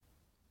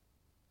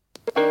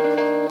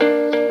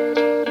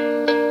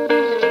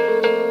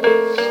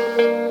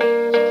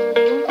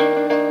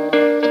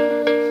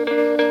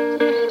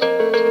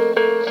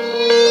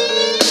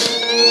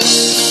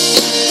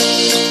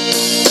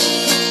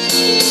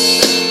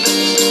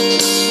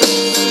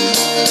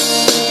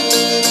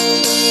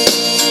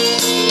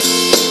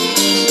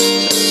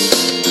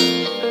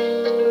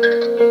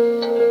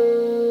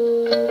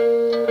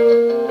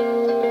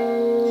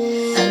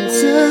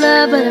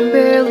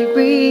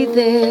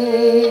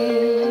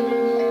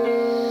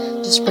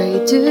Just pray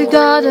to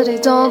God that I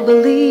don't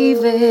believe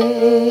it.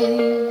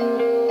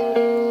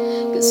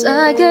 'Cause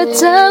I got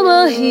time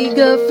while he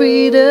got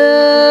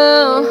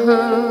freedom.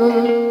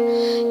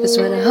 'Cause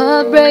when a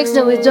heart breaks,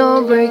 no it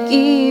don't break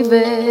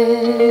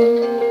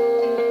even.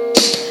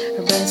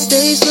 Her best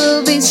days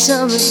will be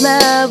summer's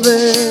my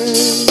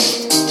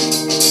worst.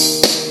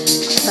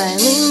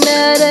 Finally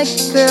met a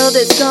girl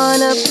that's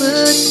gonna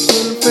put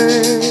him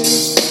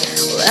first.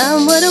 Well, I'm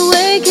wide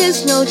awake,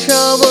 it's no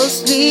trouble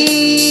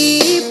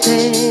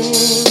sleeping.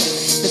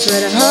 'Cause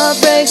when a heart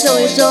breaks, no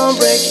it don't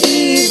break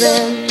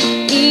even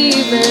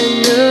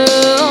no.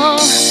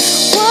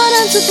 What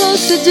I'm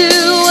supposed to do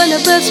when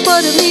the best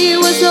part of me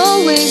was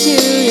always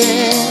you,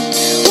 yeah.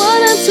 What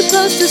I'm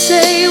supposed to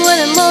say when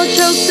I'm all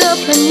choked up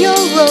and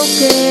you're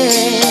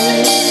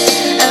broken.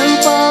 I'm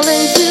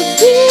falling to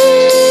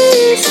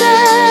pieces.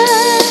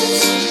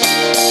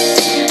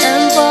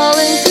 I'm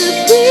falling to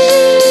pieces.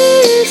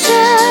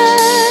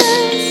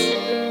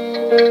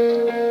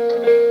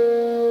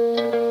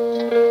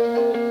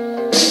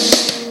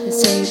 They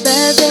say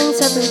bad things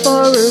happen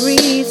for a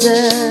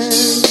reason,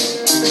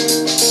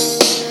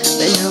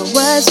 but no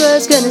wise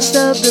words gonna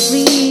stop the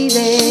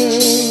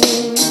bleeding.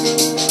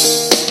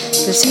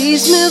 'Cause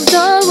he's moved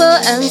on while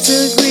I'm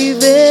still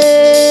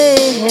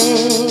grieving.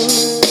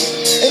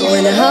 And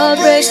when a heart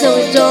breaks, no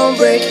it don't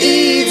break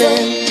even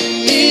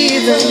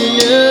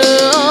no.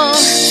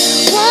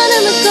 What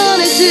am I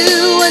gonna do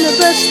when the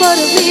best part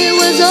of me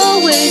was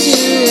always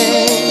you,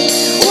 yeah?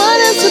 What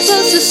I'm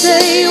supposed to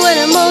say when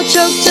I'm all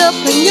choked up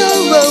and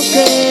you're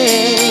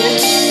okay?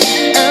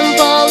 I'm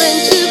falling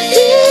to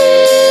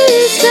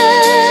pieces,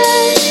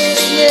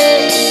 yeah.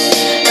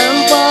 I'm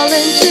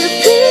falling to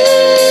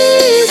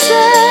pieces,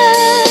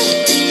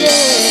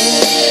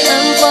 yeah.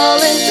 I'm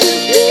falling to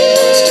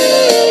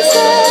pieces.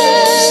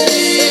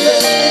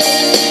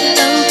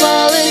 I'm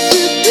falling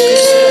to pieces.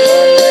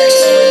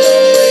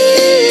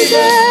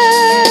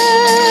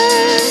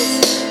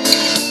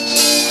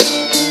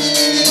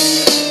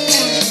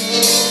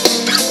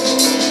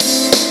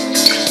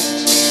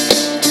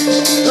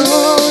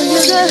 Oh, you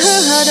got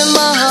her heart and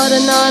my heart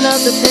and none of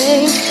the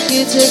pain.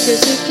 You took her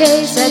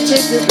suitcase, I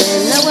took the bin.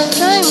 Now I'm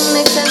trying to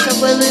make sense of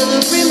what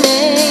little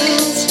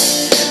remains.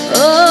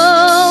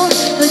 Oh,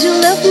 'cause you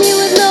left me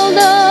with no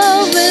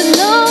love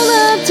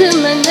to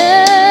my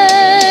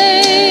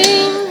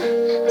name.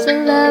 It's a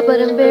lie, but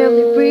I'm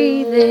barely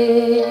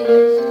breathing.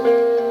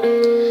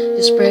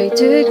 Just pray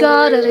to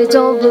God that I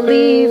don't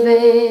believe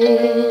in.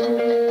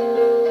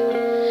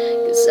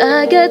 'Cause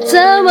I got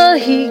time while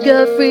he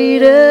got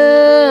freedom.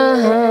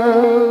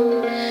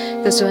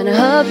 'Cause when a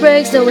heart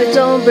breaks, no it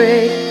don't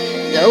break.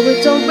 No it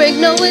don't break,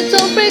 no it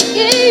don't break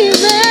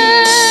even.